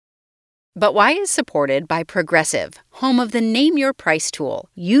But Why is supported by Progressive, home of the Name Your Price tool.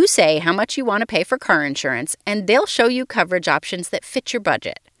 You say how much you want to pay for car insurance, and they'll show you coverage options that fit your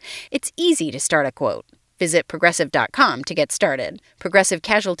budget. It's easy to start a quote. Visit Progressive.com to get started. Progressive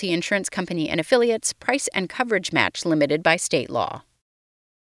Casualty Insurance Company and Affiliates. Price and coverage match limited by state law.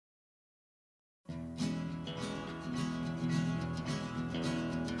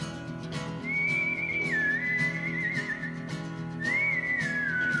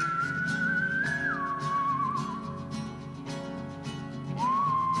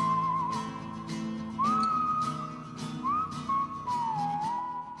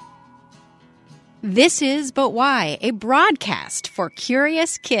 This is But Why, a broadcast for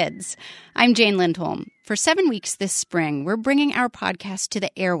curious kids. I'm Jane Lindholm. For 7 weeks this spring, we're bringing our podcast to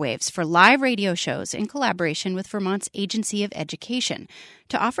the airwaves for live radio shows in collaboration with Vermont's Agency of Education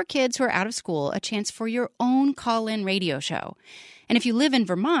to offer kids who are out of school a chance for your own call-in radio show. And if you live in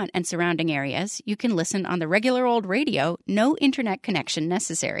Vermont and surrounding areas, you can listen on the regular old radio, no internet connection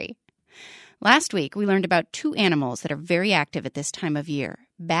necessary. Last week, we learned about two animals that are very active at this time of year,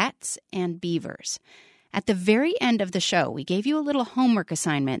 bats and beavers. At the very end of the show, we gave you a little homework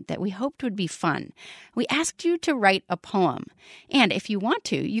assignment that we hoped would be fun. We asked you to write a poem, and if you want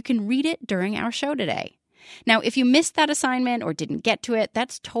to, you can read it during our show today. Now, if you missed that assignment or didn't get to it,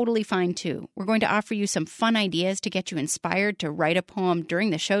 that's totally fine too. We're going to offer you some fun ideas to get you inspired to write a poem during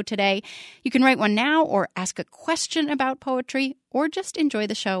the show today. You can write one now or ask a question about poetry or just enjoy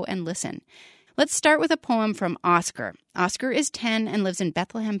the show and listen. Let's start with a poem from Oscar. Oscar is 10 and lives in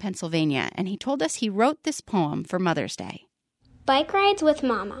Bethlehem, Pennsylvania, and he told us he wrote this poem for Mother's Day. Bike rides with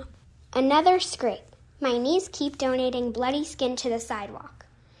Mama. Another scrape. My knees keep donating bloody skin to the sidewalk.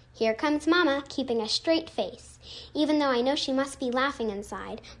 Here comes Mama, keeping a straight face, even though I know she must be laughing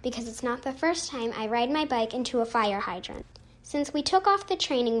inside, because it's not the first time I ride my bike into a fire hydrant. Since we took off the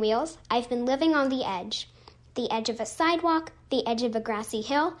training wheels, I've been living on the edge of a sidewalk, the edge of a grassy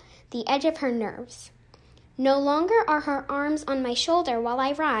hill, the edge of her nerves. No longer are her arms on my shoulder while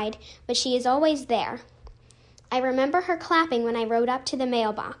I ride, but she is always there. I remember her clapping when I rode up to the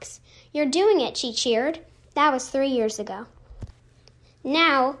mailbox. "You're doing it," she cheered. That was 3 years ago.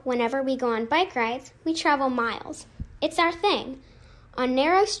 Now, whenever we go on bike rides, we travel miles. It's our thing. On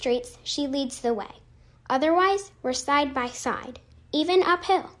narrow streets, she leads the way. Otherwise, we're side by side, even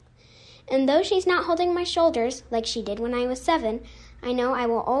uphill. And though she's not holding my shoulders like she did when I was 7, I know I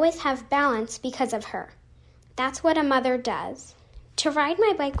will always have balance because of her. That's what a mother does. To ride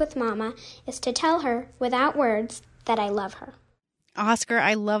my bike with Mama is to tell her, without words, that I love her. Oscar,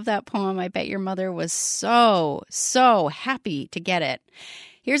 I love that poem. I bet your mother was so happy to get it.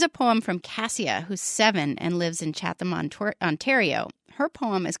 Here's a poem from Cassia, who's 7 and lives in Chatham, Ontario. Her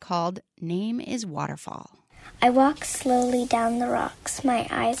poem is called Name is Waterfall. I walk slowly down the rocks. My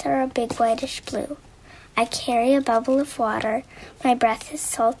eyes are a big whitish blue. I carry a bubble of water. My breath is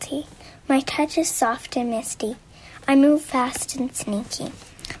salty. My touch is soft and misty. I move fast and sneaky.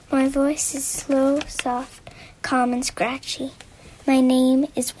 My voice is slow, soft, calm, and scratchy. My name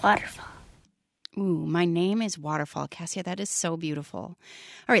is Waterfall. Ooh, my name is Waterfall. Cassia, that is so beautiful.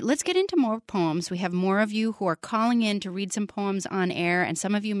 All right, let's get into more poems. We have more of you who are calling in to read some poems on air, and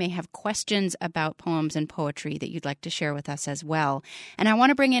some of you may have questions about poems and poetry that you'd like to share with us as well. And I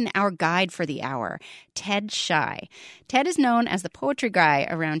want to bring in our guide for the hour, Ted Shy. Ted is known as the poetry guy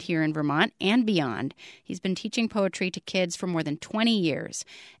around here in Vermont and beyond. He's been teaching poetry to kids for more than 20 years.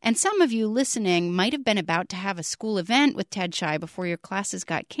 And some of you listening might have been about to have a school event with Ted Shy before your classes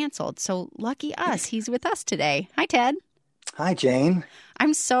got canceled. So lucky us, he's with us today. Hi, Ted. Hi, Jane.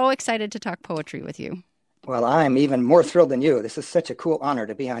 I'm so excited to talk poetry with you. Well, I'm even more thrilled than you. This is such a cool honor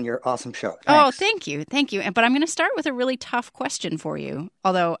to be on your awesome show. Thanks. Oh, thank you. Thank you. But I'm going to start with a really tough question for you,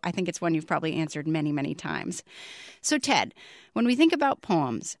 although I think it's one you've probably answered many, many times. So, Ted, when we think about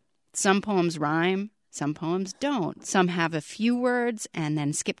poems, some poems rhyme, some poems don't. Some have a few words and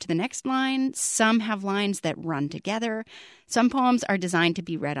then skip to the next line. Some have lines that run together. Some poems are designed to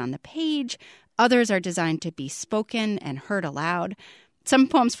be read on the page. Others are designed to be spoken and heard aloud. Some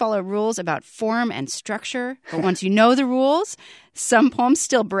poems follow rules about form and structure, but once you know the rules, some poems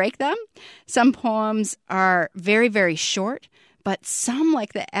still break them. Some poems are very, very short, but some,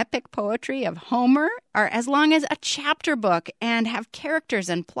 like the epic poetry of Homer, are as long as a chapter book and have characters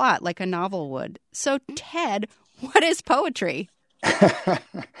and plot like a novel would. So, Ted, what is poetry?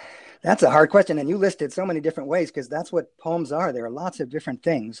 That's a hard question, and you listed so many different ways because that's what poems are. There are lots of different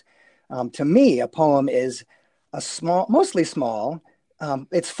things. To me, a poem is mostly small.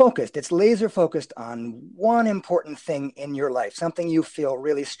 It's focused. It's laser focused on one important thing in your life, something you feel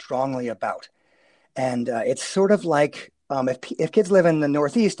really strongly about. And it's sort of like if kids live in the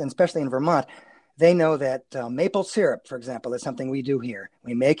Northeast, and especially in Vermont, they know that maple syrup, for example, is something we do here,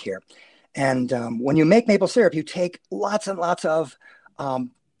 we make here. And when you make maple syrup, you take lots and lots of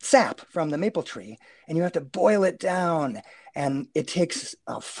sap from the maple tree, and you have to boil it down. And it takes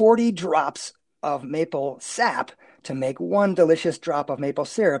 40 drops of maple sap to make one delicious drop of maple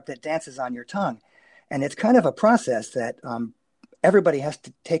syrup that dances on your tongue. And it's kind of a process that everybody has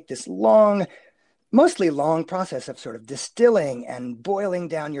to take this mostly long process of sort of distilling and boiling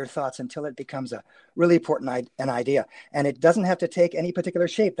down your thoughts until it becomes a really important an idea. And it doesn't have to take any particular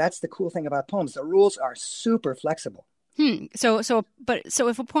shape. That's the cool thing about poems. The rules are super flexible. So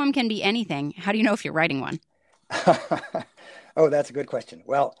if a poem can be anything, how do you know if you're writing one? Oh, that's a good question.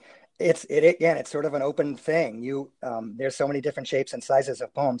 Well, it's sort of an open thing. There's so many different shapes and sizes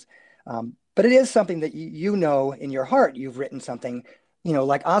of poems. But it is something that you know in your heart. You've written something,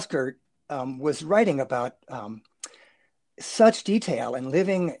 like Oscar was writing about such detail and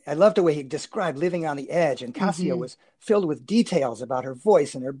living. I loved the way he described living on the edge. And Cassia was filled with details about her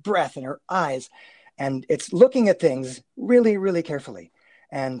voice and her breath and her eyes. And it's looking at things really, really carefully.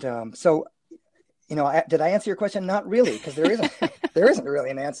 And did I answer your question? Not really, because there isn't really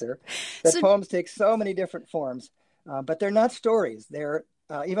an answer. Poems take so many different forms, but they're not stories. They're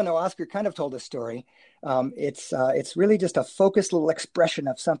even though Oscar kind of told a story, it's really just a focused little expression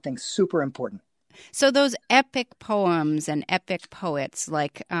of something super important. So those epic poems and epic poets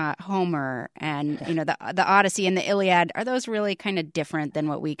like Homer and the Odyssey and the Iliad, are those really kind of different than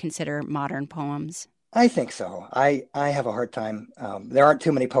what we consider modern poems? I think so. I have a hard time. There aren't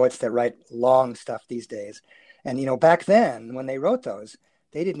too many poets that write long stuff these days. And, back then when they wrote those,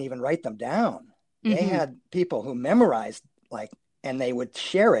 they didn't even write them down. They had people who memorized and they would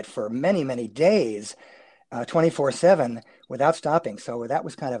share it for many, many days, 24/7 without stopping. So that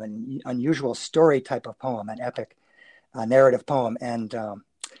was kind of an unusual story type of poem, an epic narrative poem. And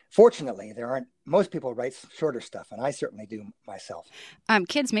fortunately, most people write shorter stuff, and I certainly do myself.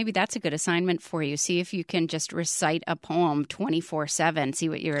 Kids, maybe that's a good assignment for you. See if you can just recite a poem 24/7. See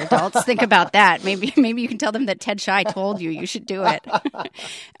what your adults think about that. Maybe you can tell them that Ted Shy told you should do it.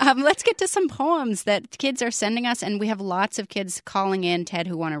 Let's get to some poems that kids are sending us, and we have lots of kids calling in, Ted,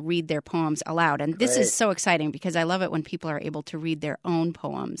 who want to read their poems aloud. And this is so exciting because I love it when people are able to read their own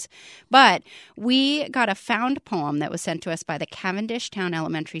poems. But we got a found poem that was sent to us by the Cavendish Town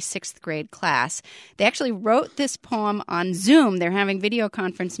Elementary 6th grade class. They actually wrote this poem on Zoom. They're having video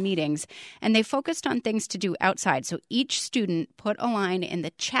conference meetings, and they focused on things to do outside. So each student put a line in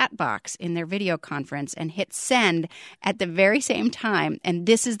the chat box in their video conference and hit send at the very same time, and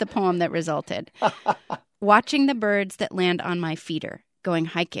this is the poem that resulted. Watching the birds that land on my feeder, going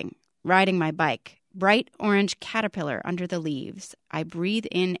hiking, riding my bike, bright orange caterpillar under the leaves. I breathe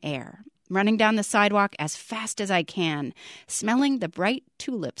in air, running down the sidewalk as fast as I can, smelling the bright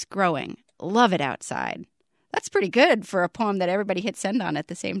tulips growing. Love it outside. That's pretty good for a poem that everybody hit send on at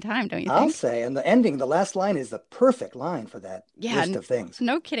the same time, don't you think? I'll say. And the ending, the last line is the perfect line for that list of things.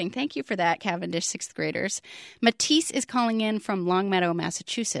 No kidding. Thank you for that, Cavendish 6th graders. Matisse is calling in from Longmeadow,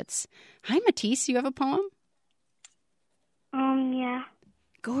 Massachusetts. Hi, Matisse. You have a poem? Yeah.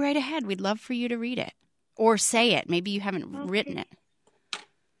 Go right ahead. We'd love for you to read it. Or say it. Maybe you haven't written it.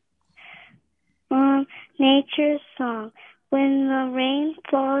 Nature's song. When the rain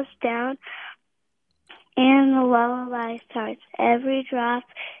falls down and the lullaby starts, every drop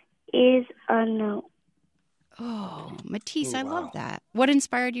is a note. Oh, Matisse, I love that. What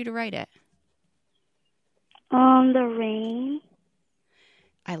inspired you to write it? The rain.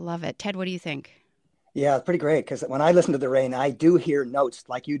 I love it. Ted, what do you think? Yeah, it's pretty great because when I listen to the rain, I do hear notes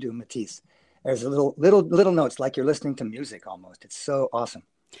like you do, Matisse. There's little notes like you're listening to music almost. It's so awesome.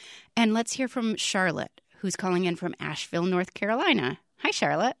 And let's hear from Charlotte, who's calling in from Asheville, North Carolina. Hi,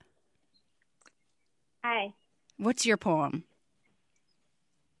 Charlotte. Hi. What's your poem?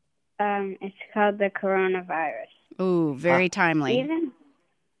 It's called The Coronavirus. Ooh, very timely.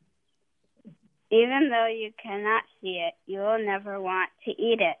 Even though you cannot see it, you will never want to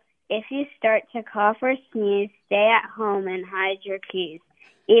eat it. If you start to cough or sneeze, stay at home and hide your keys.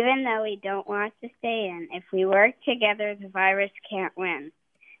 Even though we don't want to stay in, if we work together, the virus can't win.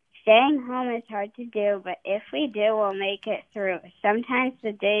 Staying home is hard to do, but if we do, we'll make it through. Sometimes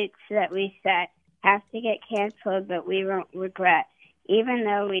the dates that we set have to get canceled, but we won't regret. Even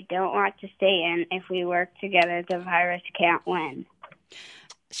though we don't want to stay in, if we work together, the virus can't win.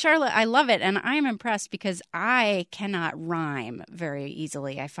 Charlotte, I love it, and I am impressed because I cannot rhyme very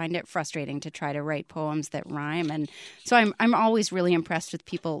easily. I find it frustrating to try to write poems that rhyme, and so I'm always really impressed with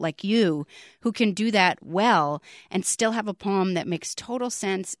people like you who can do that well and still have a poem that makes total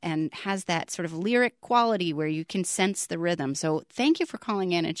sense and has that sort of lyric quality where you can sense the rhythm. So thank you for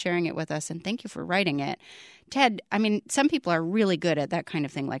calling in and sharing it with us, and thank you for writing it. Ted, I mean, some people are really good at that kind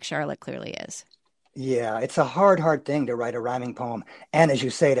of thing, like Charlotte clearly is. Yeah, it's a hard thing to write a rhyming poem. And as you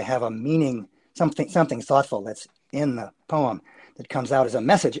say, to have a meaning, something thoughtful that's in the poem that comes out as a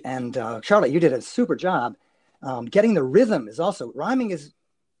message. And Charlotte, you did a super job. Getting the rhythm is also, rhyming is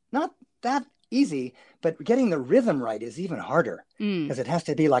not that easy, but getting the rhythm right is even harder because it has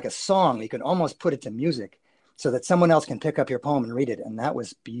to be like a song. You can almost put it to music so that someone else can pick up your poem and read it. And that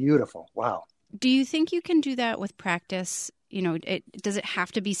was beautiful. Wow. Do you think you can do that with practice? You know, does it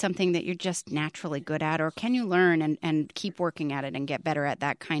have to be something that you're just naturally good at, or can you learn and keep working at it and get better at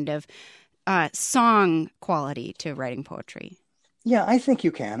that kind of song quality to writing poetry? Yeah, I think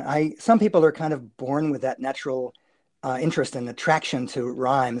you can. Some people are kind of born with that natural interest and attraction to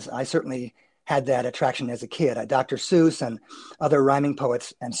rhymes. I certainly had that attraction as a kid. Dr. Seuss and other rhyming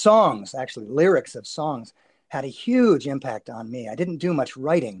poets and songs, actually lyrics of songs, had a huge impact on me. I didn't do much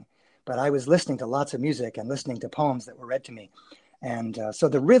writing, but I was listening to lots of music and listening to poems that were read to me. And so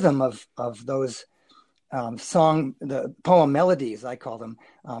the rhythm of those the poem melodies, I call them,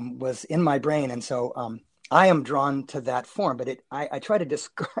 was in my brain. And so I am drawn to that form, but I try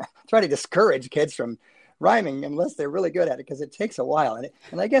to discourage kids from rhyming unless they're really good at it, because it takes a while.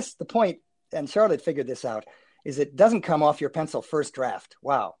 And I guess the point, and Charlotte figured this out, is it doesn't come off your pencil first draft.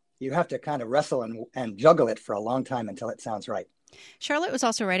 Wow. You have to kind of wrestle and juggle it for a long time until it sounds right. Charlotte was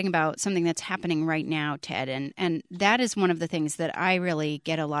also writing about something that's happening right now, Ted, and that is one of the things that I really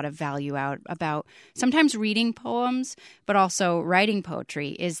get a lot of value out about sometimes reading poems, but also writing poetry,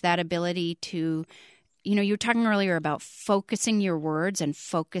 is that ability to, you know, you were talking earlier about focusing your words and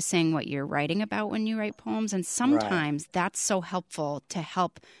focusing what you're writing about when you write poems, and sometimes that's so helpful to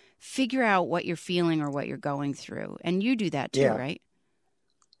help figure out what you're feeling or what you're going through, and you do that too, right?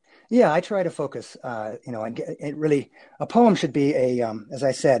 Yeah, I try to focus, and it really, a poem should be as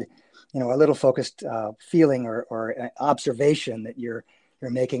I said, a little focused feeling or observation that you're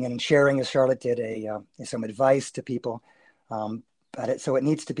making and sharing, as Charlotte did, some advice to people. So it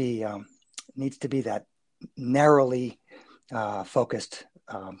needs to be that narrowly focused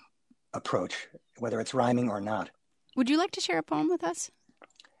approach, whether it's rhyming or not. Would you like to share a poem with us?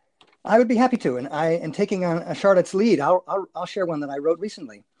 I would be happy to, and taking on Charlotte's lead, I'll share one that I wrote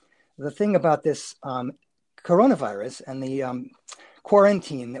recently. The thing about this coronavirus and the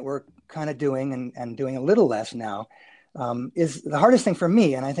quarantine that we're kind of doing and doing a little less now is the hardest thing for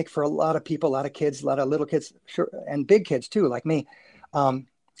me. And I think for a lot of people, a lot of kids, a lot of little kids, sure, and big kids too, like me,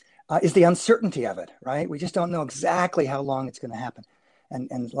 is the uncertainty of it, right? We just don't know exactly how long it's going to happen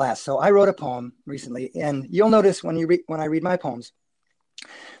and last. So I wrote a poem recently, and you'll notice when I read my poems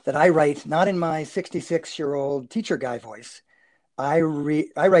that I write not in my 66-year-old teacher guy voice. I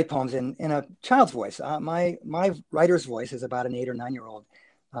write poems in a child's voice. My writer's voice is about an 8 or 9-year-old,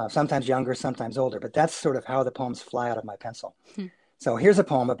 sometimes younger, sometimes older, but that's sort of how the poems fly out of my pencil. So here's a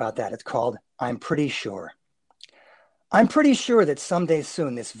poem about that. It's called I'm Pretty Sure. I'm pretty sure that someday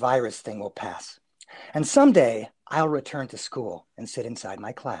soon this virus thing will pass. And someday I'll return to school and sit inside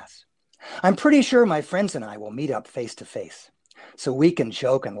my class. I'm pretty sure my friends and I will meet up face to face, so we can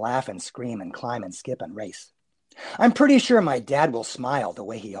joke and laugh and scream and climb and skip and race. I'm pretty sure my dad will smile the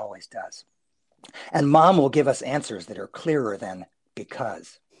way he always does. And mom will give us answers that are clearer than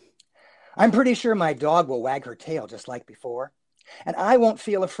because. I'm pretty sure my dog will wag her tail just like before. And I won't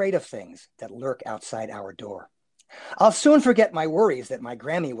feel afraid of things that lurk outside our door. I'll soon forget my worries that my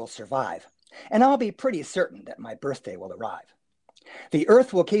Grammy will survive. And I'll be pretty certain that my birthday will arrive. The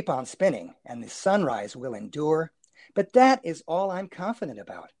earth will keep on spinning and the sunrise will endure. But that is all I'm confident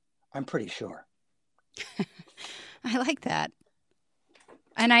about. I'm pretty sure. I like that.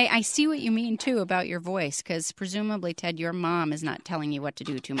 And I see what you mean, too, about your voice, because presumably, Ted, your mom is not telling you what to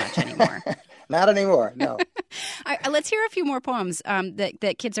do too much anymore. Not anymore, no. Let's hear a few more poems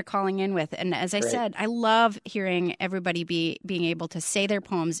that kids are calling in with. And as I said, I love hearing everybody being able to say their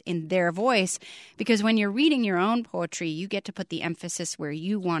poems in their voice, because when you're reading your own poetry, you get to put the emphasis where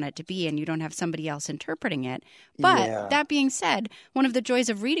you want it to be and you don't have somebody else interpreting it. But that being said, one of the joys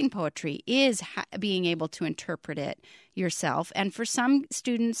of reading poetry is being able to interpret it yourself. And for some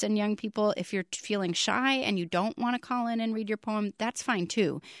students and young people, if you're feeling shy and you don't want to call in and read your poem, that's fine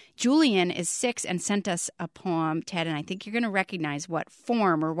too. Julian is 6 and sent us a poem, Ted, and I think you're going to recognize what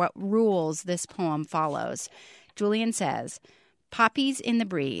form or what rules this poem follows. Julian says, Poppies in the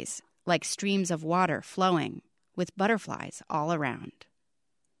breeze, like streams of water flowing, with butterflies all around.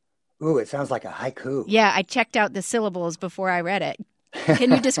 Ooh, it sounds like a haiku. Yeah, I checked out the syllables before I read it.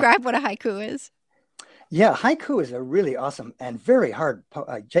 Can you describe what a haiku is? Yeah, haiku is a really awesome and very hard.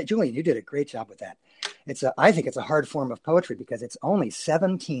 Julian, you did a great job with that. I think it's a hard form of poetry because it's only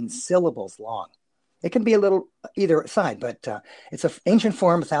 17 syllables long. It can be a little either side, but it's an ancient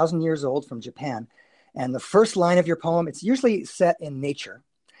form, 1,000 years old, from Japan. And the first line of your poem, it's usually set in nature.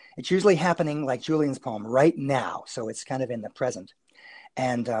 It's usually happening like Julian's poem right now. So it's kind of in the present.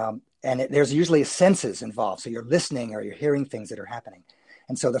 And there's usually senses involved. So you're listening or you're hearing things that are happening.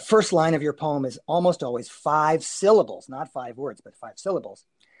 And so the first line of your poem is almost always 5 syllables, not 5 words, but 5 syllables.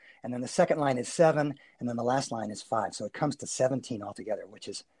 And then the second line is 7, and then the last line is 5. So it comes to 17 altogether, which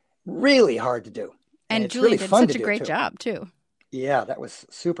is really hard to do. And it's Julie really did fun such to a do, great too. job, too. Yeah, that was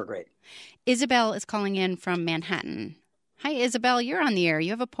super great. Isabel is calling in from Manhattan. Hi, Isabel. You're on the air. You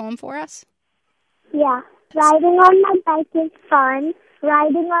have a poem for us? Yeah. Riding on my bike is fun.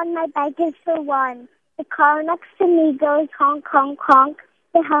 Riding on my bike is for one. The car next to me goes honk, honk, honk.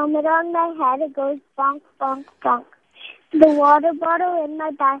 The helmet on my head, it goes bonk, bonk, bonk. The water bottle in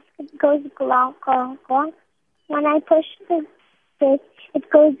my basket goes glonk, glonk, glonk. When I push the brake, it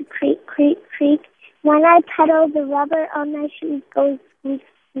goes creak, creak, creak. When I pedal, the rubber on my shoes goes squeak,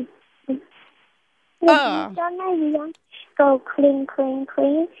 squeak, squeak. The beads on my wheels go cling, cling,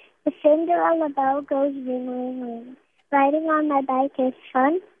 cling. The Cinderella bell goes ring, ring, ring. Riding on my bike is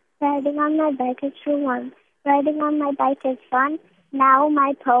fun. Riding on my bike is for one. Riding on my bike is fun. Now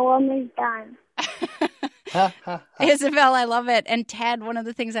my poem is done. Isabel, I love it. And Ted, one of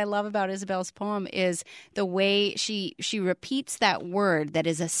the things I love about Isabel's poem is the way she repeats that word that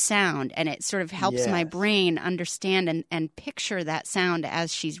is a sound, and it sort of helps my brain understand and picture that sound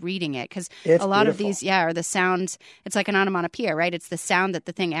as she's reading it. Because a lot of these, are the sounds, it's like an onomatopoeia, right? It's the sound that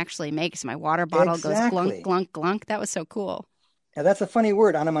the thing actually makes. My water bottle goes glunk, glunk, glunk. That was so cool. Yeah, that's a funny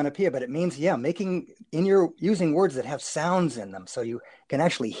word, onomatopoeia, but it means, using words that have sounds in them so you can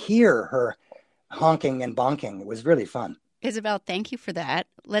actually hear her honking and bonking. It was really fun. Isabel, thank you for that.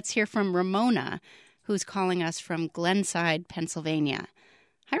 Let's hear from Ramona, who's calling us from Glenside, Pennsylvania.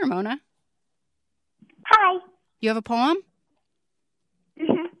 Hi, Ramona. Hi. You have a poem?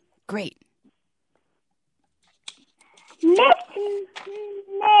 Mm-hmm. Great. Miss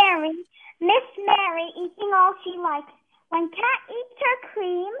Mary eating all she likes. When cat eats her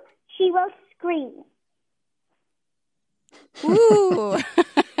cream, she will scream. Ooh,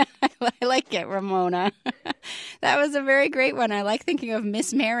 I like it, Ramona. That was a very great one. I like thinking of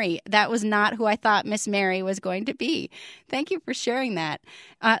Miss Mary. That was not who I thought Miss Mary was going to be. Thank you for sharing that.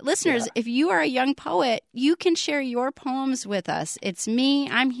 Listeners, if you are a young poet, you can share your poems with us. It's me,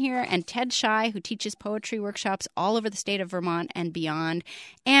 I'm here, and Ted Shy, who teaches poetry workshops all over the state of Vermont and beyond.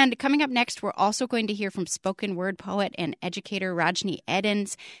 And coming up next, we're also going to hear from spoken word poet and educator Rajni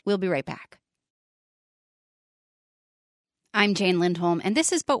Edens. We'll be right back. I'm Jane Lindholm, and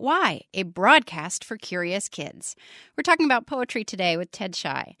this is But Why, a broadcast for curious kids. We're talking about poetry today with Ted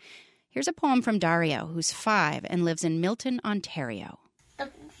Shy. Here's a poem from Dario, who's 5 and lives in Milton, Ontario. The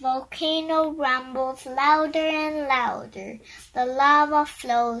volcano rumbles louder and louder. The lava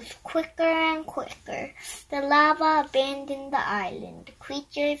flows quicker and quicker. The lava abandoned the island.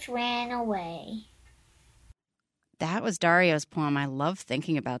 Creatures ran away. That was Dario's poem. I love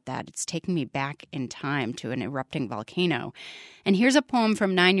thinking about that. It's taking me back in time to an erupting volcano. And here's a poem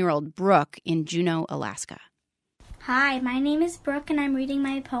from 9-year-old Brooke in Juneau, Alaska. Hi, my name is Brooke, and I'm reading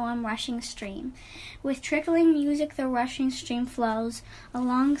my poem, Rushing Stream. With trickling music, the rushing stream flows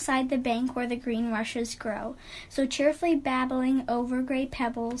alongside the bank where the green rushes grow, so cheerfully babbling over gray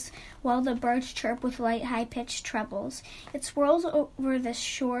pebbles, while the birds chirp with light, high-pitched trebles. It swirls over the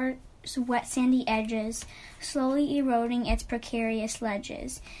shore wet sandy edges, slowly eroding its precarious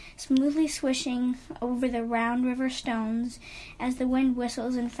ledges, smoothly swishing over the round river stones as the wind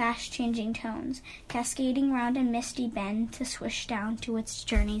whistles in fast-changing tones, cascading round a misty bend to swish down to its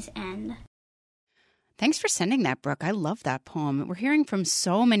journey's end. Thanks for sending that, Brooke. I love that poem. We're hearing from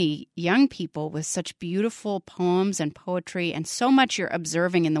so many young people with such beautiful poems and poetry and so much you're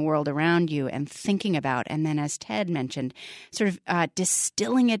observing in the world around you and thinking about. And then, as Ted mentioned, sort of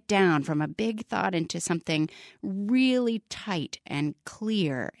distilling it down from a big thought into something really tight and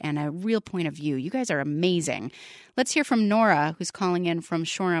clear and a real point of view. You guys are amazing. Let's hear from Nora, who's calling in from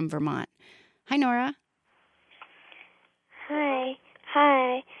Shoreham, Vermont. Hi, Nora. Hi.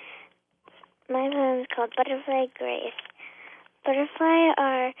 My poem is called Butterfly Grace. Butterflies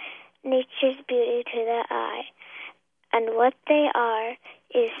are nature's beauty to the eye, and what they are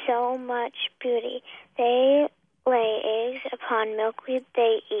is so much beauty. They lay eggs upon milkweed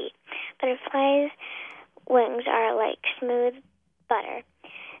they eat. Butterflies' wings are like smooth butter.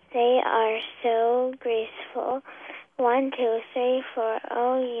 They are so graceful. 1, 2, 3, 4.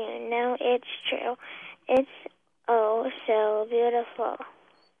 Oh, you know it's true. It's oh so beautiful.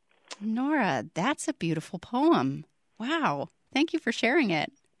 Nora, that's a beautiful poem. Wow. Thank you for sharing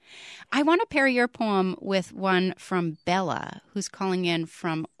it. I want to pair your poem with one from Bella, who's calling in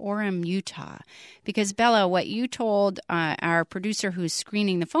from Orem, Utah. Because, Bella, what you told our producer who's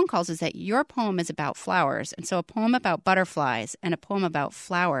screening the phone calls is that your poem is about flowers. And so a poem about butterflies and a poem about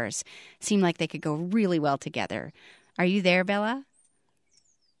flowers seem like they could go really well together. Are you there, Bella?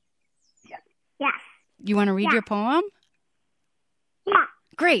 Yes. You want to read your poem? Yeah.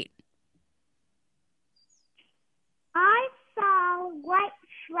 Great. I saw white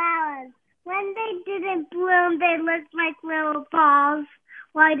flowers. When they didn't bloom, they looked like little balls.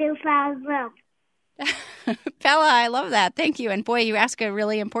 Why do flowers bloom? Bella, I love that. Thank you. And boy, you ask a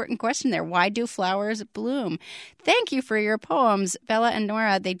really important question there. Why do flowers bloom? Thank you for your poems. Bella and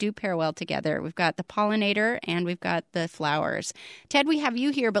Nora, they do pair well together. We've got the pollinator and we've got the flowers. Ted, we have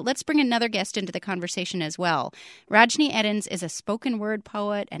you here, but let's bring another guest into the conversation as well. Rajni Edens is a spoken word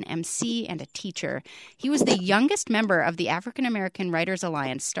poet, an MC, and a teacher. He was the youngest member of the African American Writers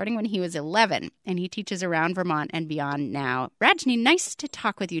Alliance, starting when he was 11, and he teaches around Vermont and beyond now. Rajni, nice to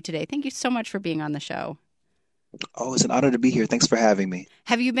talk with you today. Thank you so much for being on the show. Oh, it's an honor to be here. Thanks for having me.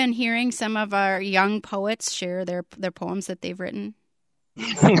 Have you been hearing some of our young poets share their poems that they've written?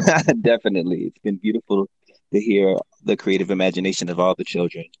 Definitely. It's been beautiful to hear the creative imagination of all the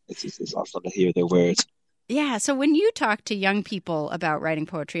children. It's awesome to hear their words. Yeah. So when you talk to young people about writing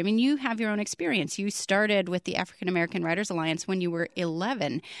poetry, I mean, you have your own experience. You started with the African American Writers Alliance when you were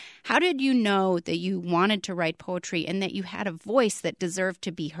 11. How did you know that you wanted to write poetry and that you had a voice that deserved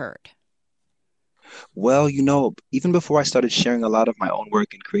to be heard? Well, even before I started sharing a lot of my own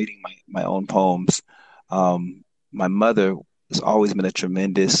work and creating my own poems, my mother has always been a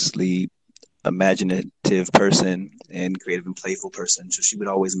tremendously imaginative person and creative and playful person. So she would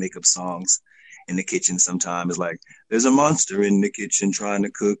always make up songs in the kitchen sometimes, like, there's a monster in the kitchen trying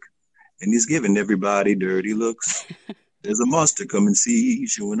to cook, and he's giving everybody dirty looks. There's a monster, come and see,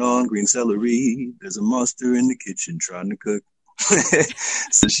 chewing on green celery. There's a monster in the kitchen trying to cook.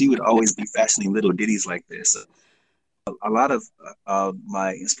 So she would always be fashioning little ditties like this. A lot of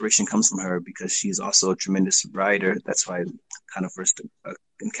my inspiration comes from her because she's also a tremendous writer. That's why I kind of first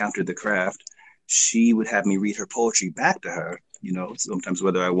encountered the craft. She would have me read her poetry back to her, sometimes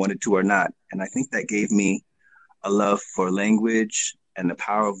whether I wanted to or not. And I think that gave me a love for language and the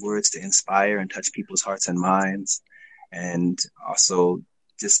power of words to inspire and touch people's hearts and minds. And also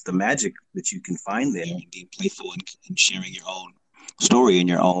just the magic that you can find there and being playful and sharing your own story and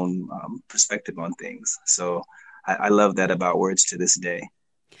your own perspective on things. So I love that about words to this day.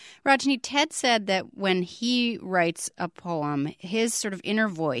 Rajni, Ted said that when he writes a poem, his sort of inner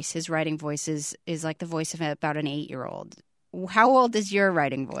voice, his writing voice is like the voice of about an 8-year-old. How old is your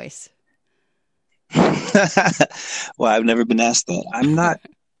writing voice? Well, I've never been asked that. I'm not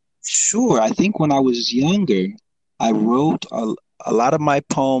sure. I think when I was younger, I wrote a lot of my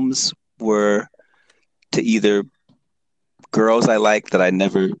poems were to either girls I liked that I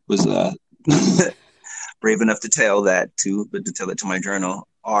never was brave enough to tell that to, but to tell it to my journal,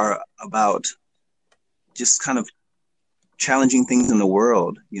 are about just kind of challenging things in the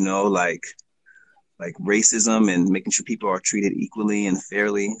world, like racism and making sure people are treated equally and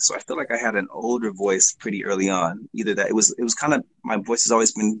fairly. So I feel like I had an older voice pretty early on. Either that it was kind of, my voice has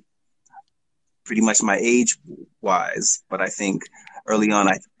always been pretty much my age wise, but I think early on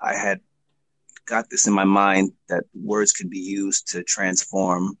I had got this in my mind that words could be used to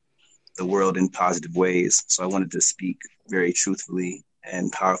transform the world in positive ways. So I wanted to speak very truthfully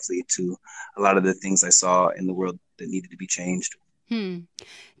and powerfully to a lot of the things I saw in the world that needed to be changed.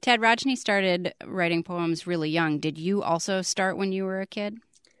 Ted, Rajni started writing poems really young. Did you also start when you were a kid?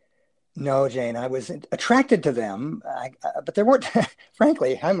 No, Jane, I was attracted to them, but there weren't,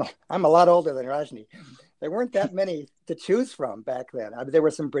 frankly, I'm a lot older than Rajni. There weren't that many to choose from back then. There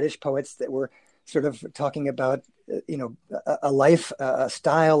were some British poets that were sort of talking about, a life, a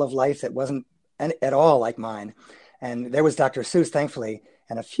style of life that wasn't at all like mine. And there was Dr. Seuss, thankfully,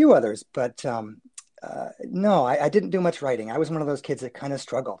 and a few others. But no, I didn't do much writing. I was one of those kids that kind of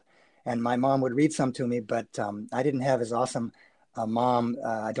struggled. And my mom would read some to me, but I didn't have as awesome a mom,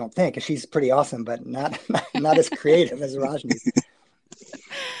 I don't think. She's pretty awesome, but not as creative as Rajni.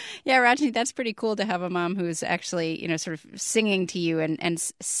 Yeah, Rajni, that's pretty cool to have a mom who's actually, sort of singing to you and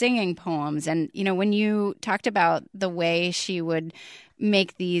singing poems. And, when you talked about the way she would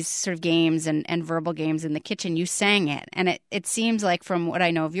make these sort of games and verbal games in the kitchen, you sang it. And it seems like, from what I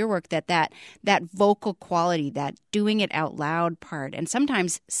know of your work, that vocal quality, that doing it out loud part, and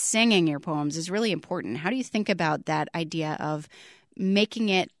sometimes singing your poems is really important. How do you think about that idea of making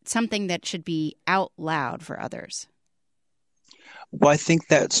it something that should be out loud for others? Well, I think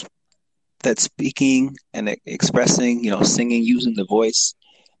that speaking and expressing, singing, using the voice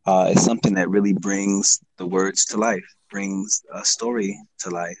is something that really brings the words to life, brings a story to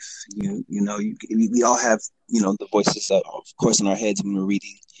life. We all have, the voices, of course, in our heads when we're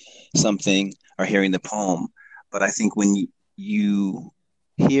reading something or hearing the poem. But I think when you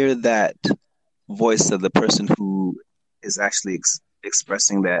hear that voice of the person who is actually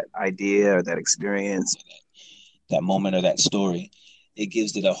expressing that idea or that experience, that moment or that story, it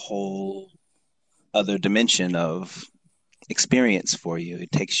gives it a whole other dimension of experience for you.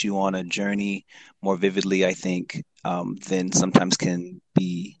 It takes you on a journey more vividly, I think, than sometimes can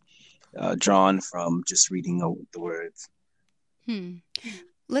be drawn from just reading the words.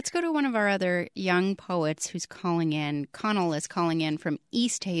 Let's go to one of our other young poets who's calling in. Connell is calling in from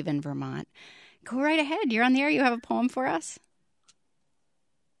East Haven, Vermont. Go right ahead. You're on the air. You have a poem for us?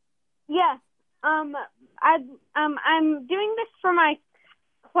 Yes. I'm doing this for my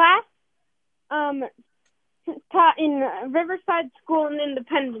class taught in Riverside School and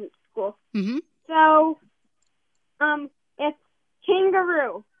Independence School. Mm-hmm. So it's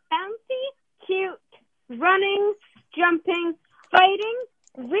kangaroo. Bouncy, cute, running, jumping, fighting,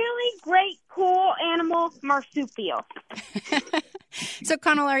 really great, cool animal, marsupial. So,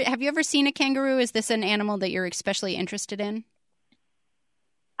 Connell, have you ever seen a kangaroo? Is this an animal that you're especially interested in?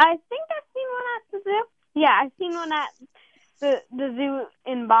 I think I've seen one at the zoo. Yeah, I've seen one at the zoo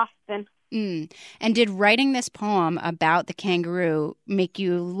in Boston. And did writing this poem about the kangaroo make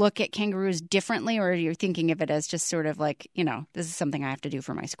you look at kangaroos differently, or you're thinking of it as just sort of like, this is something I have to do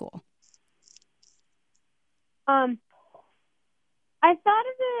for my school? I thought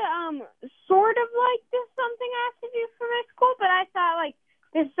of it sort of like this is something I have to do for my school, but I thought like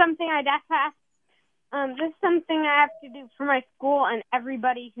this is something this is something I have to do for my school and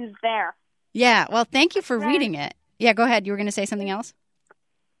everybody who's there. Yeah, well, thank you for reading it. Yeah, go ahead. You were going to say something else?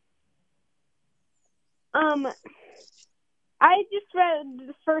 I just read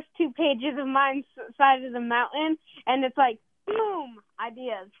the first 2 pages of Mine Side of the Mountain, and it's like, boom,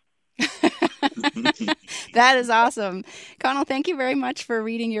 ideas. That is awesome. Connell, thank you very much for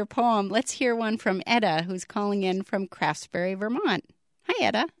reading your poem. Let's hear one from Edda, who's calling in from Craftsbury, Vermont. Hi,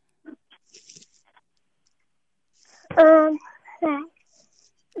 Edda. The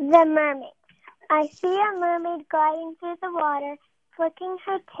mermaid. I see a mermaid gliding through the water, flicking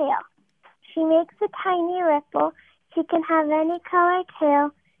her tail. She makes a tiny ripple. She can have any color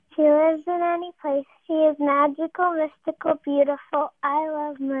tail. She lives in any place. She is magical, mystical, beautiful. I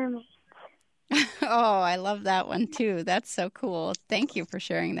love mermaids. Oh, I love that one, too. That's so cool. Thank you for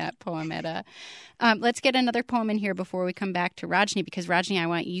sharing that poem, Edda. Let's get another poem in here before we come back to Rajni, because, Rajni, I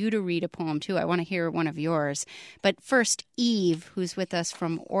want you to read a poem, too. I want to hear one of yours. But first, Eve, who's with us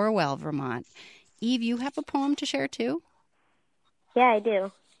from Orwell, Vermont. Eve, you have a poem to share, too? Yeah, I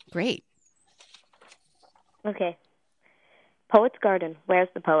do. Great. Okay. Poet's garden, where's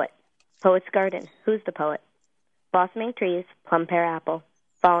the poet? Poet's garden, who's the poet? Blossoming trees, plum, pear, apple,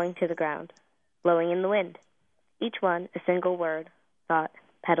 falling to the ground, blowing in the wind. Each one a single word, thought,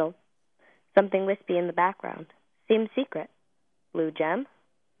 petal. Something wispy in the background, seems secret. Blue gem,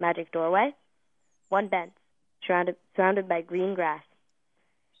 magic doorway, one bench, surrounded by green grass,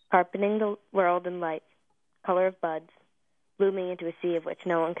 carpeting the world in light, color of buds, blooming into a sea of which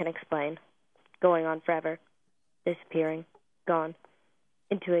no one can explain, going on forever, disappearing, gone,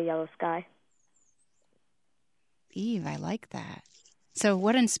 into a yellow sky. Eve, I like that. So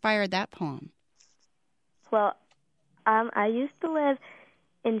what inspired that poem? Well, I used to live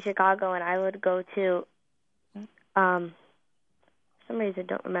in Chicago, and I would go to, for some reason I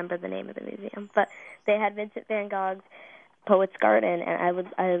don't remember the name of the museum, but they had Vincent van Gogh's Poet's Garden, and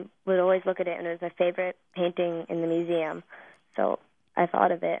I would always look at it, and it was my favorite painting in the museum. So I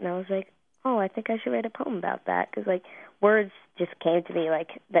thought of it, and I was like, oh, I think I should write a poem about that, because like words just came to me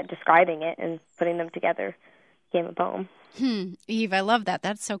like that, describing it and putting them together became a poem. Eve, I love that.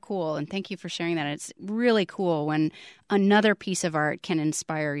 That's so cool, and thank you for sharing that. It's really cool when another piece of art can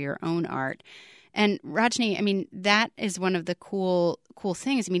inspire your own art. And Rajni, I mean, that is one of the cool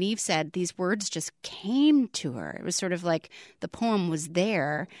things. I mean, Eve said these words just came to her. It was sort of like the poem was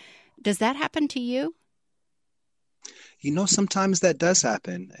there. Does that happen to you? Sometimes that does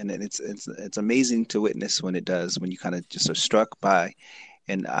happen, and it's amazing to witness when it does, when you kind of just are struck by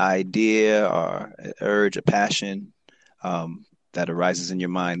an idea or an urge, a passion that arises in your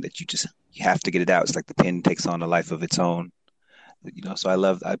mind that you have to get it out. It's like the pen takes on a life of its own. So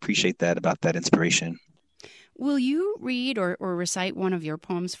I appreciate that about that inspiration. Will you read or recite one of your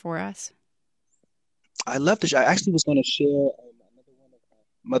poems for us? I love to. I actually was going to share another one of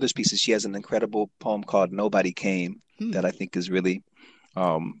my mother's pieces. She has an incredible poem called "Nobody Came" that I think is really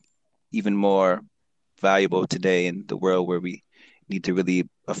even more valuable today in the world where we need to really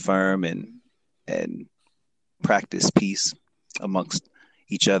affirm and practice peace amongst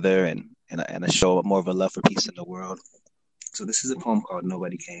each other and a show more of a love for peace in the world. So this is a poem called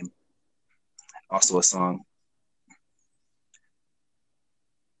 "Nobody Came." Also a song.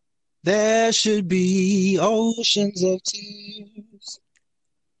 There should be oceans of tears.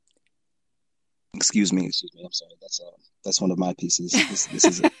 Excuse me. I'm sorry. That's one of my pieces. This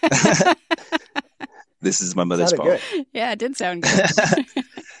is this is my mother's poem. Good. Yeah, it did sound good.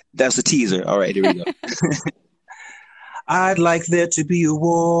 That's the teaser. All right, here we go. I'd like there to be a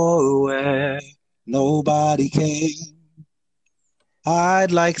war where nobody came.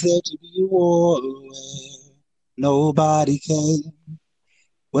 I'd like there to be a war where nobody came.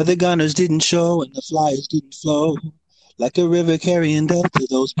 Where the gunners didn't show and the flyers didn't flow like a river carrying death to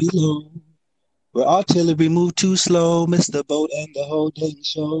those below. Where artillery moved too slow, missed the boat and the whole dang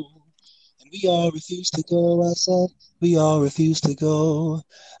show. And we all refused to go, I said, we all refused to go.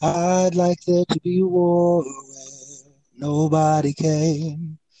 I'd like there to be a war where nobody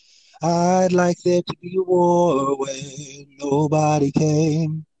came. I'd like there to be a war where nobody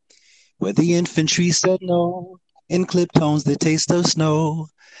came. Where the infantry said no, in clipped tones the taste of snow.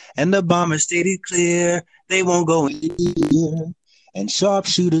 And the bombers stated clear, they won't go in here. And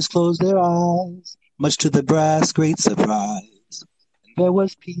sharpshooters closed their eyes, much to the brass' great surprise. And there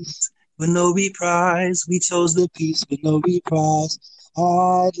was peace with no reprise. We chose the peace with no reprise.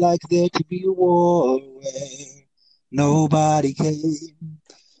 I'd like there to be a war where nobody came.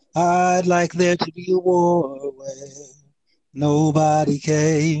 I'd like there to be a war where nobody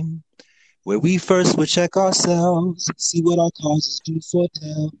came. Where we first would check ourselves, see what our causes do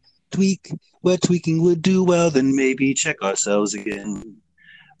foretell. Tweak where tweaking would do well, then maybe check ourselves again.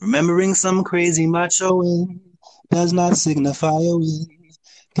 Remembering some crazy macho win does not signify a win,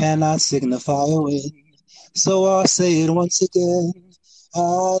 cannot signify a win. So I'll say it once again.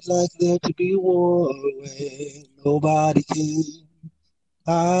 I'd like there to be a war where nobody came.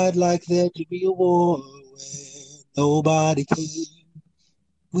 I'd like there to be a war where nobody came.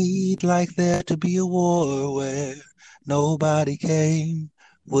 We'd like there to be a war where nobody came,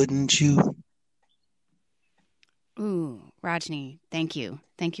 wouldn't you? Ooh, Rajni, thank you.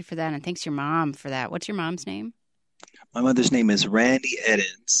 Thank you for that, and thanks your mom for that. What's your mom's name? My mother's name is Randy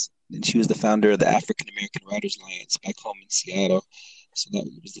Eddins, and she was the founder of the African American Writers Alliance back home in Seattle. So that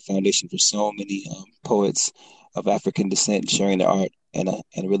was the foundation for so many poets of African descent sharing their art, and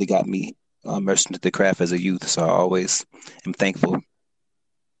really got me immersed into the craft as a youth. So I always am thankful.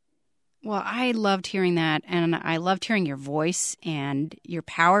 Well, I loved hearing that, and I loved hearing your voice and your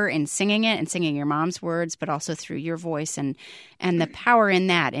power in singing it and singing your mom's words, but also through your voice and the power in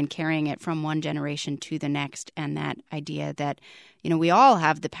that and carrying it from one generation to the next, and that idea that, we all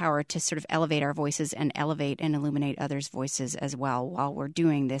have the power to sort of elevate our voices and elevate and illuminate others' voices as well while we're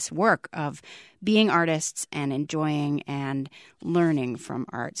doing this work of being artists and enjoying and learning from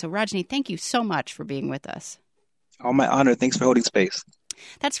art. So, Rajni, thank you so much for being with us. All my honor. Thanks for holding space.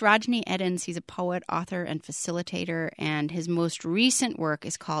 That's Rajni Eddins. He's a poet, author, and facilitator, and his most recent work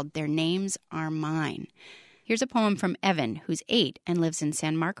is called Their Names Are Mine. Here's a poem from Evan, who's 8 and lives in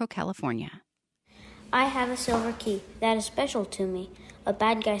San Marco, California. I have a silver key that is special to me. A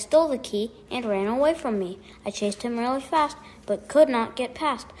bad guy stole the key and ran away from me. I chased him really fast, but could not get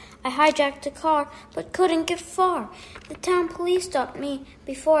past. I hijacked a car, but couldn't get far. The town police stopped me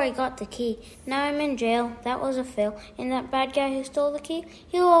before I got the key. Now I'm in jail, that was a fail. And that bad guy who stole the key,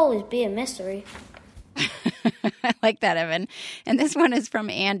 he'll always be a mystery. I like that, Evan. And this one is from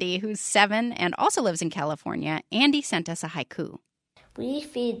Andy, who's 7 and also lives in California. Andy sent us a haiku. We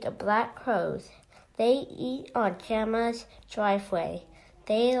feed the black crows. They eat on Gemma's driveway.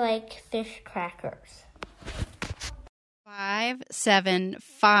 They like fish crackers.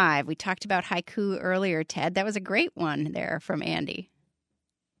 575. We talked about haiku earlier, Ted. That was a great one there from Andy.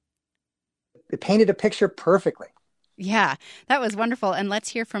 It painted a picture perfectly. Yeah, that was wonderful. And let's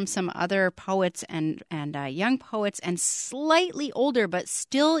hear from some other poets and young poets and slightly older but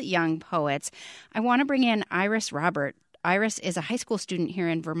still young poets. I want to bring in Iris Robert. Iris is a high school student here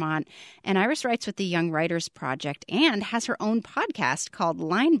in Vermont, and Iris writes with the Young Writers Project and has her own podcast called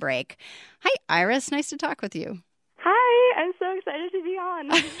Line Break. Hi, Iris. Nice to talk with you. Hi, I'm so excited to be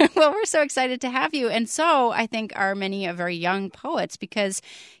on. Well, we're so excited to have you. And so I think are many of our young poets because,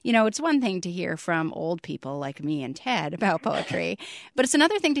 you know, it's one thing to hear from old people like me and Ted about poetry, but it's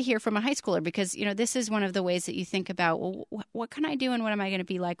another thing to hear from a high schooler because, you know, this is one of the ways that you think about, well, what can I do and what am I going to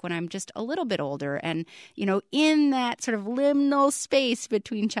be like when I'm just a little bit older and, you know, in that sort of liminal space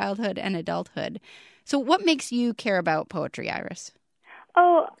between childhood and adulthood. So what makes you care about poetry, Iris?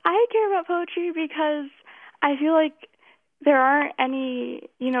 Oh, I care about poetry because I feel like there aren't any,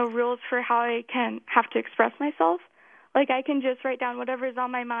 you know, rules for how I can have to express myself. Like I can just write down whatever's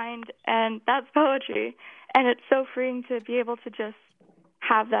on my mind, and that's poetry. And it's so freeing to be able to just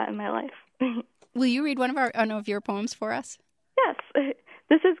have that in my life. Will you read one of your poems for us? Yes.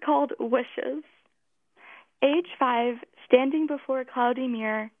 This is called Wishes. Age 5, standing before a cloudy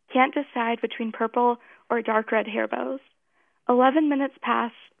mirror, can't decide between purple or dark red hair bows. 11 minutes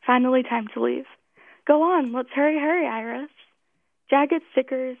pass, finally time to leave. Go on, let's hurry, Iris. Jagged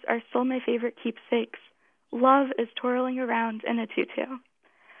stickers are still my favorite keepsakes. Love is twirling around in a tutu.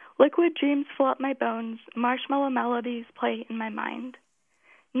 Liquid dreams fill up my bones, marshmallow melodies play in my mind.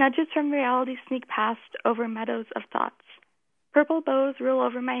 Nudges from reality sneak past over meadows of thoughts. Purple bows roll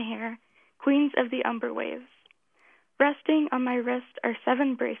over my hair, queens of the umber waves. Resting on my wrist are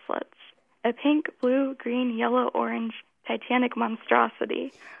 7 bracelets, a pink, blue, green, yellow, orange, titanic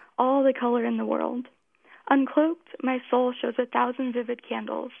monstrosity, all the color in the world. Uncloaked, my soul shows 1,000 vivid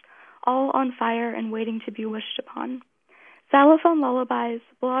candles, all on fire and waiting to be wished upon. Xylophone lullabies,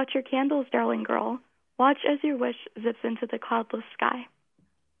 blow out your candles, darling girl. Watch as your wish zips into the cloudless sky.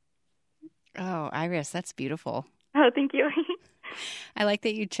 Oh, Iris, that's beautiful. Oh, thank you. I like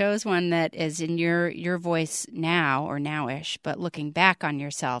that you chose one that is in your voice now or nowish, but looking back on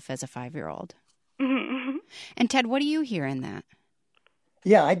yourself as a 5-year-old. Mm-hmm. And Ted, what do you hear in that?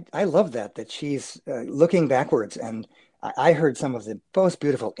 Yeah, I love that she's looking backwards. And I heard some of the most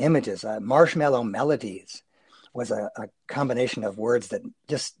beautiful images. Marshmallow melodies was a combination of words that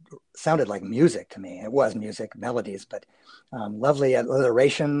just sounded like music to me. It was music, melodies, but lovely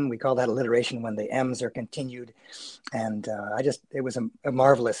alliteration. We call that alliteration when the M's are continued. And it was a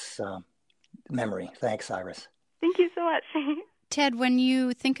marvelous memory. Thanks, Iris. Thank you so much. Ted, when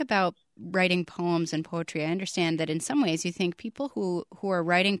you think about writing poems and poetry, I understand that in some ways you think people who are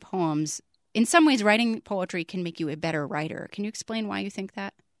writing poems, in some ways writing poetry can make you a better writer. Can you explain why you think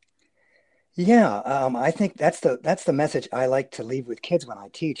that? Yeah, I think that's the message I like to leave with kids when I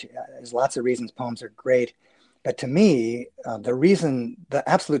teach. There's lots of reasons poems are great, but to me, the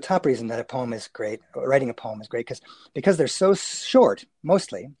absolute top reason that a poem is great, writing a poem is great, because they're so short,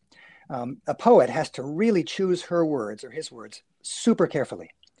 mostly. A poet has to really choose her words or his words super carefully.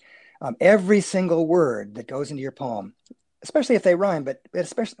 Every single word that goes into your poem, especially if they rhyme, but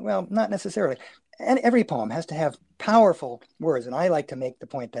especially, well, not necessarily. And every poem has to have powerful words. And I like to make the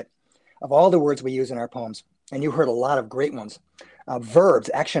point that of all the words we use in our poems, and you heard a lot of great ones, verbs,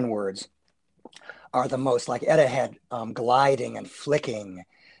 action words, are the most, like Etta had gliding and flicking,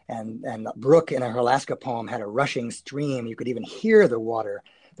 and Brooke in her Alaska poem had a rushing stream. You could even hear the water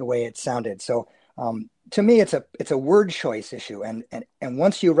the way it sounded. So to me, it's a word choice issue. And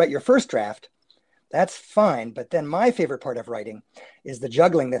once you write your first draft, that's fine. But then my favorite part of writing is the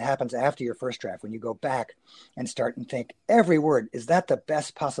juggling that happens after your first draft, when you go back and start and think, every word, is that the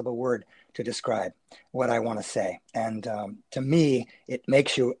best possible word to describe what I want to say? And to me, it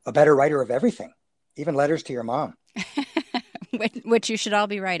makes you a better writer of everything, even letters to your mom. Which you should all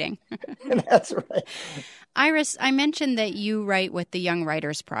be writing. That's right. Iris, I mentioned that you write with the Young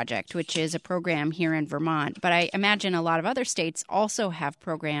Writers Project, which is a program here in Vermont, but I imagine a lot of other states also have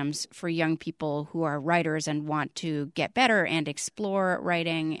programs for young people who are writers and want to get better and explore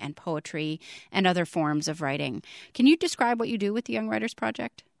writing and poetry and other forms of writing. Can you describe what you do with the Young Writers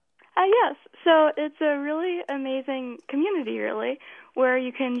Project? Yes. So it's a really amazing community, really, where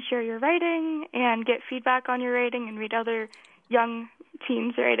you can share your writing and get feedback on your writing and read other young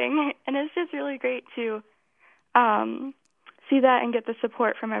teens writing. And it's just really great to see that and get the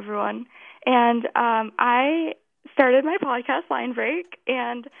support from everyone. And I started my podcast, Line Break,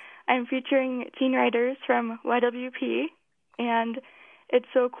 and I'm featuring teen writers from YWP. And it's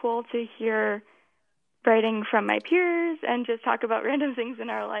so cool to hear writing from my peers and just talk about random things in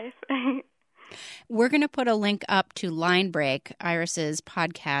our life. We're going to put a link up to Line Break, Iris's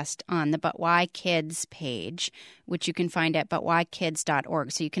podcast, on the But Why Kids page, which you can find at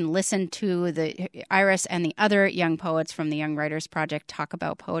butwhykids.org. So you can listen to the Iris and the other young poets from the Young Writers Project talk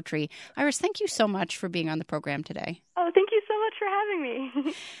about poetry. Iris, thank you so much for being on the program today. Oh, thank you so much for having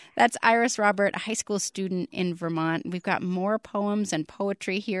me. That's Iris Robert, a high school student in Vermont. We've got more poems and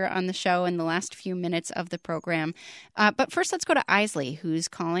poetry here on the show in the last few minutes of the program. But first, let's go to Isley, who's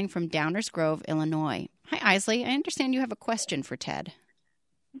calling from Downers Grove, Illinois. Hi, Isley. I understand you have a question for Ted.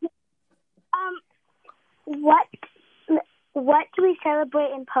 What do we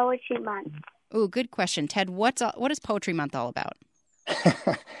celebrate in Poetry Month? Ooh, good question. Ted, what is Poetry Month all about?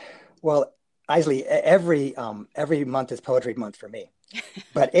 Well, Isley, every month is Poetry Month for me.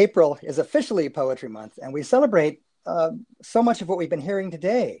 But April is officially Poetry Month, and we celebrate so much of what we've been hearing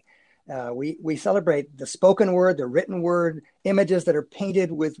today. We celebrate the spoken word, the written word, images that are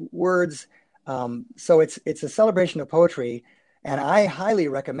painted with words. So it's a celebration of poetry, and I highly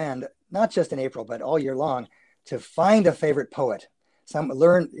recommend, not just in April, but all year long, to find a favorite poet.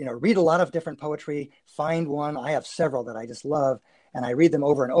 Read a lot of different poetry, find one. I have several that I just love, and I read them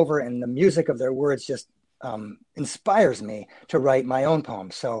over and over, and the music of their words just inspires me to write my own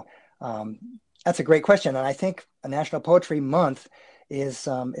poems. So that's a great question, and I think a National Poetry Month is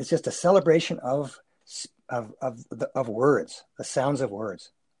just a celebration of words, the sounds of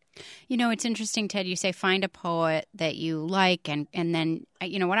words. You know, it's interesting, Ted, you say find a poet that you like, and then,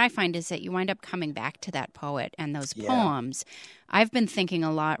 what I find is that you wind up coming back to that poet and those poems. I've been thinking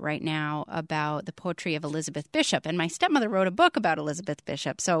a lot right now about the poetry of Elizabeth Bishop, and my stepmother wrote a book about Elizabeth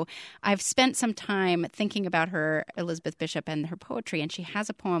Bishop. So I've spent some time thinking about her, Elizabeth Bishop, and her poetry, and she has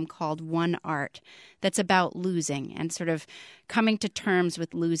a poem called One Art that's about losing and sort of coming to terms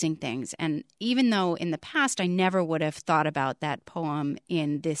with losing things. And even though in the past I never would have thought about that poem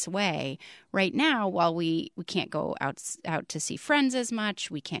in this way, right now, while we can't go out to see friends as much,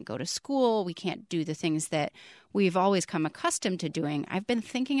 we can't go to school, we can't do the things that we've always come accustomed to doing, I've been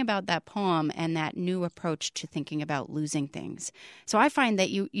thinking about that poem and that new approach to thinking about losing things. So I find that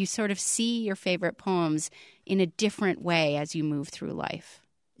you sort of see your favorite poems in a different way as you move through life.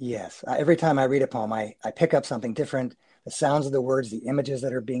 Yes. Every time I read a poem, I pick up something different, the sounds of the words, the images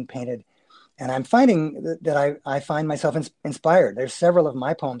that are being painted. And I'm finding that I find myself inspired. There's several of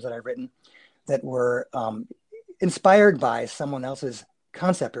my poems that I've written that were inspired by someone else's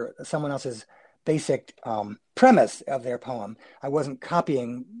concept or someone else's basic premise of their poem. I wasn't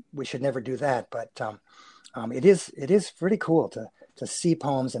copying. We should never do that. But it is pretty cool to see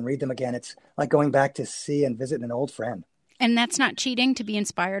poems and read them again. It's like going back to see and visit an old friend. And that's not cheating to be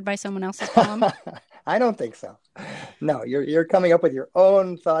inspired by someone else's poem? I don't think so. No, you're coming up with your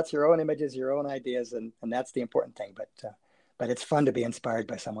own thoughts, your own images, your own ideas, and that's the important thing. But it's fun to be inspired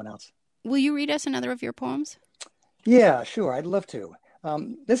by someone else. Will you read us another of your poems? Yeah, sure. I'd love to.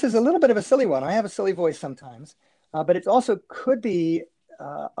 This is a little bit of a silly one. I have a silly voice sometimes, but it also could be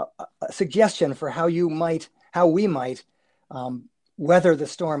a suggestion for how we might weather the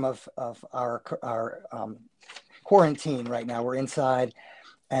storm of our quarantine right now. We're inside.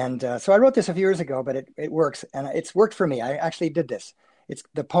 And so I wrote this a few years ago, but it works. And it's worked for me. I actually did this.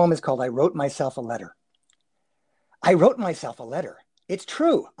 The poem is called I Wrote Myself a Letter. I wrote myself a letter. It's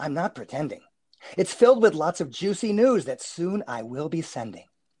true. I'm not pretending. It's filled with lots of juicy news that soon I will be sending.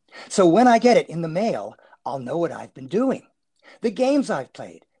 So when I get it in the mail, I'll know what I've been doing. The games I've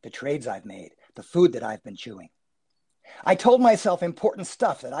played, the trades I've made, the food that I've been chewing. I told myself important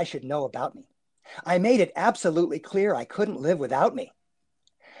stuff that I should know about me. I made it absolutely clear I couldn't live without me.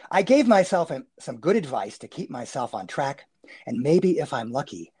 I gave myself some good advice to keep myself on track, and maybe if I'm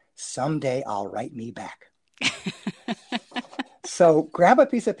lucky, someday I'll write me back. So grab a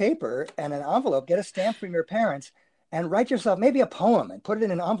piece of paper and an envelope, get a stamp from your parents, and write yourself maybe a poem and put it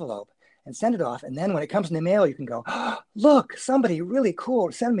in an envelope and send it off. And then when it comes in the mail, you can go, oh, look, somebody really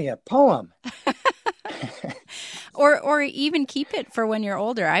cool send me a poem. Or even keep it for when you're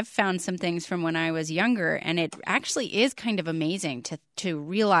older. I've found some things from when I was younger, and it actually is kind of amazing to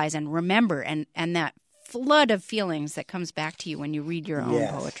realize and remember and that flood of feelings that comes back to you when you read your own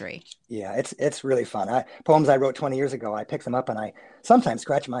poetry. Yeah, it's really fun. Poems I wrote 20 years ago, I pick them up and I sometimes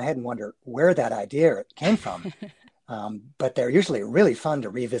scratch my head and wonder where that idea came from. But they're usually really fun to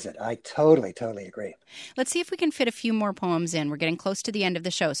revisit. I totally agree. Let's see if we can fit a few more poems in. We're getting close to the end of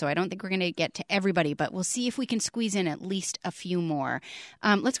the show, so I don't think we're going to get to everybody, but we'll see if we can squeeze in at least a few more.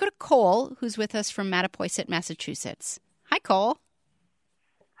 Let's go to Cole, who's with us from Mattapoisett, Massachusetts. Hi, Cole.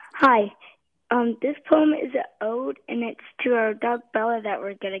 Hi. This poem is an ode, and it's to our dog Bella that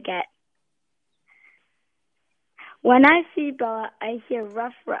we're going to get. When I see Bella, I hear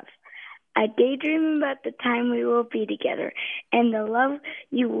ruff, ruff. I daydream about the time we will be together and the love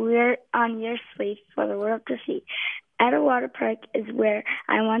you wear on your sleeve for the world to see. At a water park is where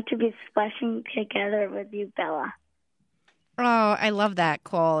I want to be splashing together with you, Bella. Oh, I love that,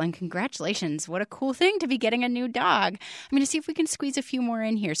 Cole, and congratulations. What a cool thing to be getting a new dog. I'm going to see if we can squeeze a few more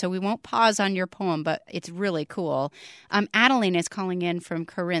in here, so we won't pause on your poem, but it's really cool. Adeline is calling in from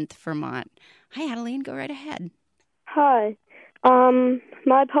Corinth, Vermont. Hi, Adeline. Go right ahead. Hi.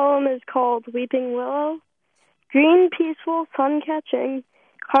 My poem is called Weeping Willow. Green, peaceful, sun-catching,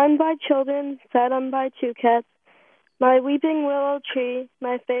 climbed by children, fed on by two cats. My weeping willow tree,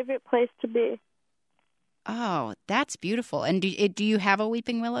 my favorite place to be. Oh, that's beautiful. And do you have a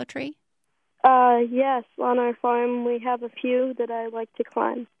weeping willow tree? Yes. On our farm, we have a few that I like to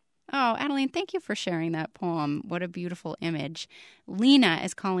climb. Oh, Adeline, thank you for sharing that poem. What a beautiful image. Lena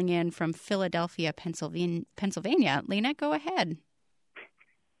is calling in from Philadelphia, Pennsylvania. Lena, go ahead.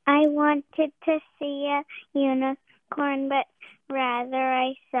 I wanted to see a unicorn, but rather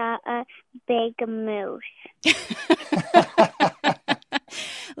I saw a big moose.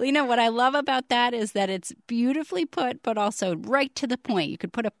 Lena, what I love about that is that it's beautifully put, but also right to the point. You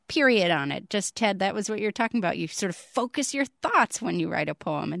could put a period on it. Just, Ted, that was what you're talking about. You sort of focus your thoughts when you write a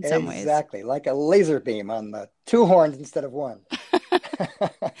poem in some ways. Exactly, like a laser beam on the two horns instead of one.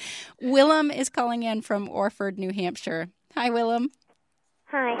 Willem is calling in from Orford, New Hampshire. Hi, Willem.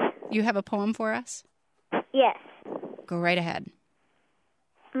 Hi. You have a poem for us? Yes. Go right ahead.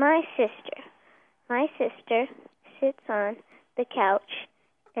 My sister sits on the couch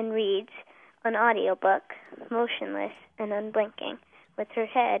and reads an audiobook, motionless and unblinking, with her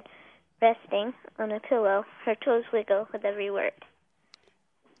head resting on a pillow. Her toes wiggle with every word.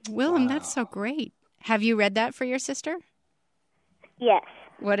 Willem, that's so great. Have you read that for your sister? Yes.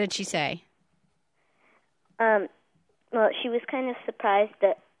 What did she say? Well, she was kind of surprised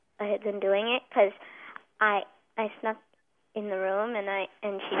that I had been doing it because I snuck in the room and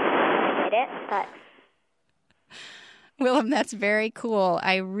she did it, but... Willem, that's very cool.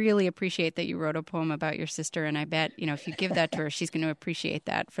 I really appreciate that you wrote a poem about your sister, and I bet, if you give that to her, she's going to appreciate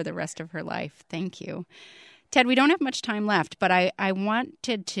that for the rest of her life. Thank you. Ted, we don't have much time left, but I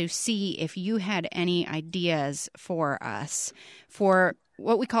wanted to see if you had any ideas for us for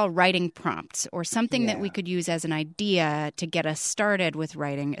what we call writing prompts, or something that we could use as an idea to get us started with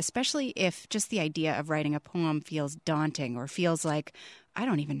writing, especially if just the idea of writing a poem feels daunting or feels like, I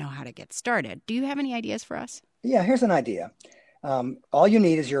don't even know how to get started. Do you have any ideas for us? Yeah, here's an idea. All you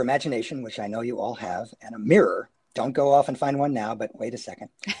need is your imagination, which I know you all have, and a mirror. Don't go off and find one now, but wait a second.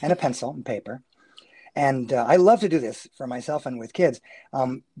 And a pencil and paper. And I love to do this for myself and with kids.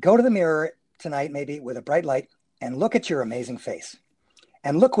 Go to the mirror tonight, maybe with a bright light, and look at your amazing face.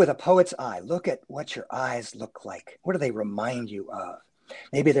 And look with a poet's eye. Look at what your eyes look like. What do they remind you of?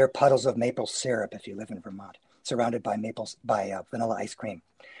 Maybe they're puddles of maple syrup if you live in Vermont, surrounded by vanilla ice cream.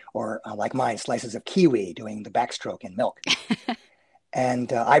 Or like mine, slices of kiwi doing the backstroke in milk.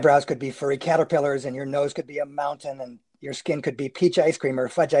 And eyebrows could be furry caterpillars, and your nose could be a mountain, and your skin could be peach ice cream or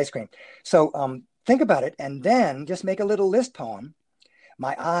fudge ice cream. So think about it, and then just make a little list poem.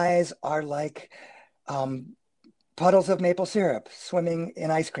 My eyes are like puddles of maple syrup swimming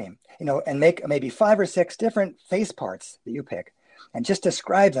in ice cream, and make maybe 5 or 6 different face parts that you pick, and just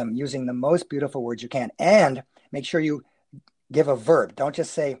describe them using the most beautiful words you can. And make sure you give a verb. Don't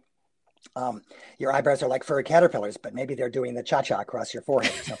just say your eyebrows are like furry caterpillars, but maybe they're doing the cha-cha across your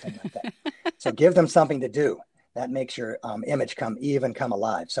forehead or something like that. So give them something to do. That makes your image come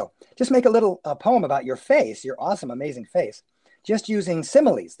alive. So just make a little poem about your face, your awesome, amazing face, just using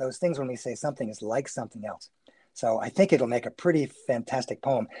similes, those things when we say something is like something else. So I think it'll make a pretty fantastic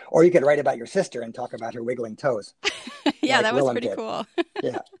poem. Or you could write about your sister and talk about her wiggling toes. Yeah, like that was Willem pretty did. cool.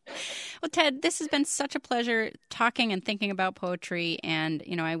 Yeah. Well, Ted, this has been such a pleasure talking and thinking about poetry. And,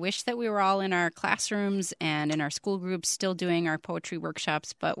 I wish that we were all in our classrooms and in our school groups still doing our poetry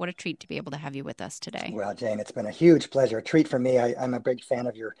workshops. But what a treat to be able to have you with us today. Well, Jane, it's been a huge pleasure, a treat for me. I'm a big fan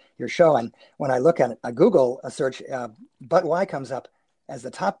of your show. And when I look at a Google search, But Why comes up as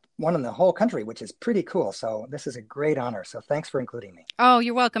the top one in the whole country, which is pretty cool. So this is a great honor. So thanks for including me. Oh,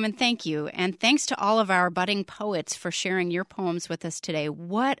 you're welcome. And thank you. And thanks to all of our budding poets for sharing your poems with us today.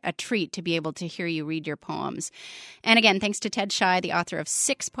 What a treat to be able to hear you read your poems. And again, thanks to Ted Shy, the author of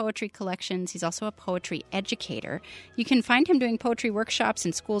 6 poetry collections. He's also a poetry educator. You can find him doing poetry workshops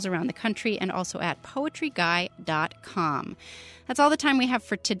in schools around the country and also at poetryguy.com. That's all the time we have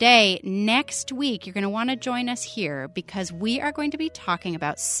for today. Next week, you're going to want to join us here because we are going to be talking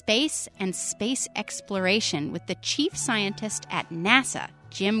about space and space exploration with the chief scientist at NASA,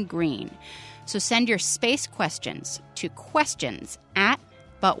 Jim Green. So send your space questions to questions@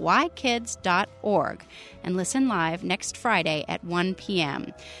 butwhykids.org and listen live next Friday at 1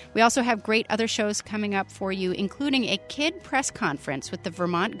 p.m. We also have great other shows coming up for you, including a kid press conference with the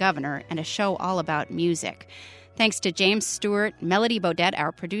Vermont governor and a show all about music. Thanks to James Stewart, Melody Bodette,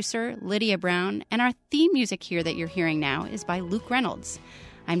 our producer, Lydia Brown, and our theme music here that you're hearing now is by Luke Reynolds.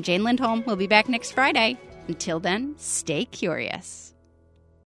 I'm Jane Lindholm. We'll be back next Friday. Until then, stay curious.